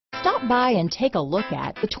Stop by and take a look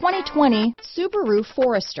at the 2020 Subaru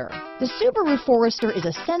Forester. The Subaru Forester is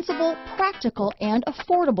a sensible, practical, and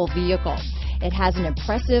affordable vehicle. It has an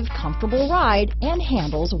impressive, comfortable ride and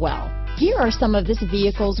handles well. Here are some of this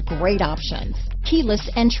vehicle's great options: keyless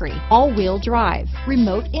entry, all-wheel drive,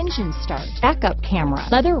 remote engine start, backup camera,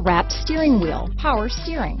 leather-wrapped steering wheel, power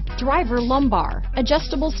steering, driver lumbar,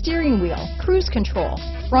 adjustable steering wheel, cruise control,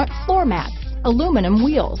 front floor mats, aluminum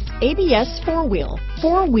wheels, ABS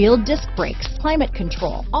four-wheel disc brakes, climate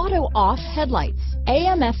control, auto-off headlights,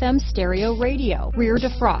 AM/FM stereo radio, rear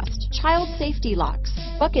defrost, child safety locks,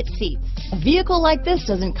 bucket seats. A vehicle like this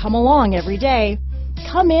doesn't come along every day.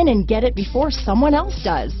 Come in and get it before someone else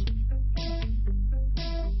does.